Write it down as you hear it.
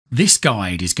This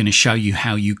guide is going to show you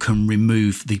how you can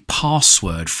remove the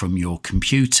password from your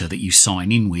computer that you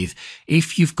sign in with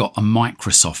if you've got a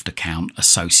Microsoft account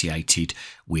associated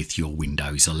with your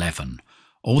Windows 11.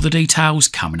 All the details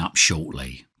coming up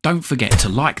shortly. Don't forget to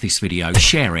like this video,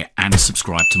 share it and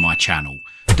subscribe to my channel.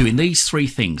 Doing these three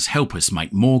things help us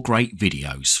make more great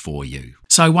videos for you.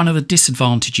 So one of the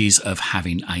disadvantages of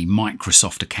having a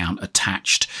Microsoft account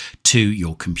attached to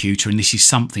your computer, and this is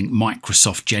something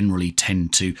Microsoft generally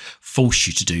tend to force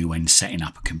you to do when setting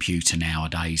up a computer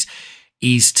nowadays,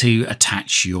 is to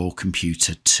attach your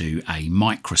computer to a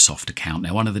Microsoft account.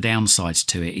 Now, one of the downsides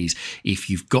to it is if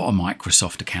you've got a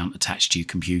Microsoft account attached to your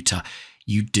computer,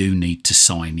 you do need to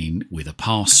sign in with a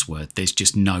password. There's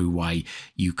just no way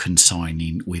you can sign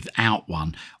in without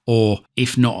one, or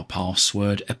if not a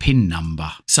password, a PIN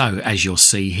number. So as you'll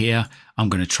see here, I'm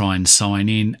going to try and sign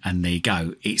in, and there you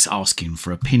go. It's asking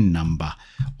for a PIN number,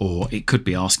 or it could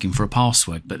be asking for a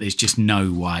password, but there's just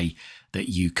no way that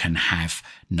you can have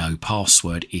no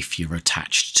password if you're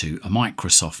attached to a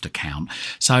Microsoft account.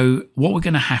 So what we're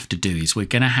going to have to do is we're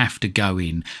going to have to go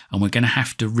in and we're going to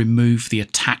have to remove the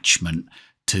attachment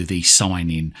to the sign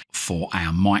in for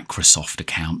our Microsoft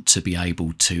account to be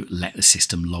able to let the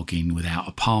system log in without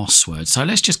a password. So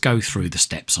let's just go through the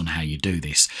steps on how you do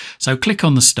this. So click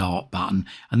on the start button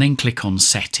and then click on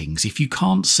settings. If you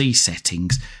can't see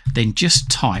settings, then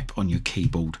just type on your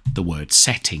keyboard the word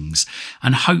settings,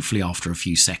 and hopefully after a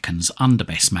few seconds under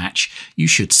best match you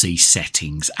should see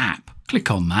settings app.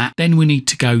 Click on that. Then we need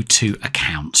to go to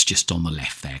accounts just on the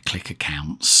left there. Click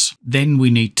accounts. Then we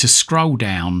need to scroll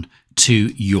down to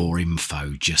your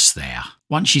info just there.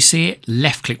 Once you see it,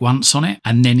 left click once on it,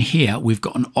 and then here we've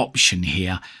got an option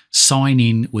here, sign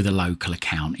in with a local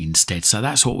account instead. So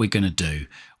that's what we're going to do.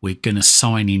 We're going to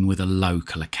sign in with a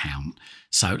local account.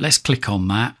 So let's click on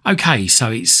that. Okay,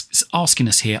 so it's asking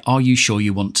us here, are you sure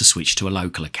you want to switch to a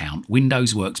local account?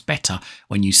 Windows works better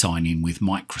when you sign in with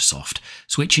Microsoft.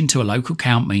 Switching to a local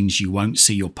account means you won't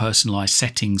see your personalized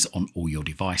settings on all your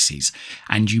devices,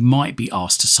 and you might be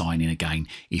asked to sign in again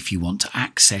if you want to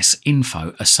access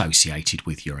info associated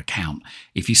with your account.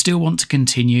 If you still want to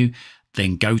continue,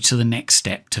 then go to the next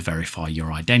step to verify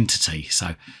your identity.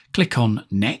 So click on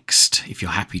next if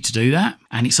you're happy to do that,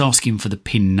 and it's asking for the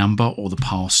PIN number or the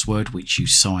password which you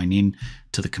sign in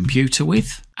to the computer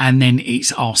with, and then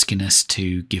it's asking us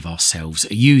to give ourselves a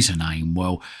username.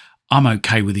 Well, I'm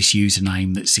okay with this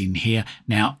username that's in here.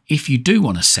 Now if you do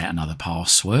want to set another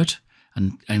password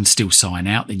and still sign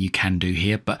out, then you can do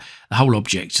here, but the whole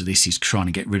object of this is trying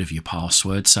to get rid of your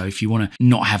password. So if you want to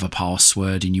not have a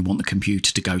password and you want the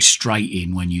computer to go straight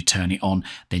in when you turn it on,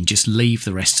 then just leave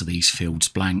the rest of these fields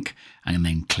blank and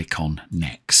then click on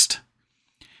next.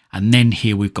 And then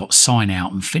here we've got sign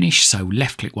out and finish. So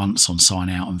left click once on sign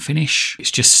out and finish. It's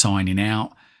just signing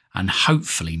out, and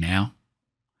hopefully now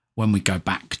when we go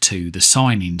back to the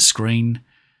sign in screen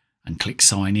and click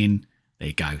sign in, there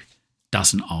you go.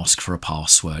 Doesn't ask for a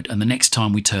password, and the next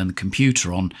time we turn the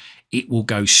computer on, it will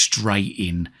go straight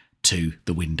in to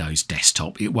the Windows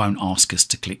desktop. It won't ask us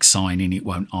to click sign in, it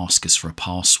won't ask us for a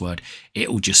password,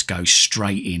 it will just go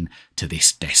straight in to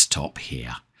this desktop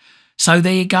here. So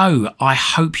there you go. I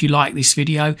hope you liked this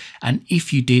video, and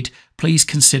if you did, please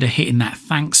consider hitting that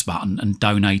thanks button and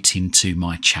donating to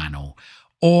my channel.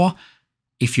 Or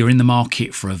if you're in the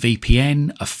market for a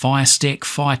VPN, a Fire Stick,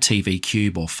 Fire TV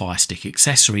Cube or Fire Stick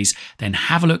accessories, then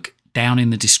have a look down in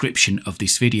the description of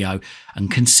this video and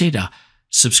consider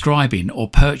subscribing or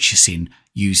purchasing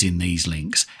using these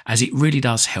links, as it really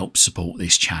does help support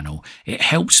this channel. It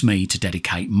helps me to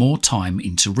dedicate more time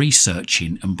into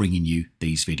researching and bringing you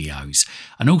these videos.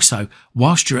 And also,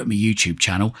 whilst you're at my YouTube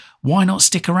channel, why not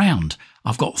stick around?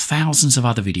 I've got thousands of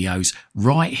other videos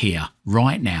right here,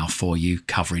 right now for you,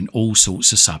 covering all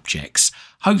sorts of subjects.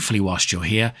 Hopefully whilst you're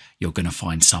here, you're going to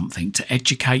find something to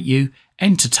educate you,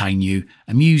 entertain you,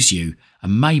 amuse you,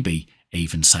 and maybe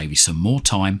even save you some more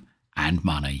time and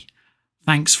money.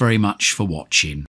 Thanks very much for watching.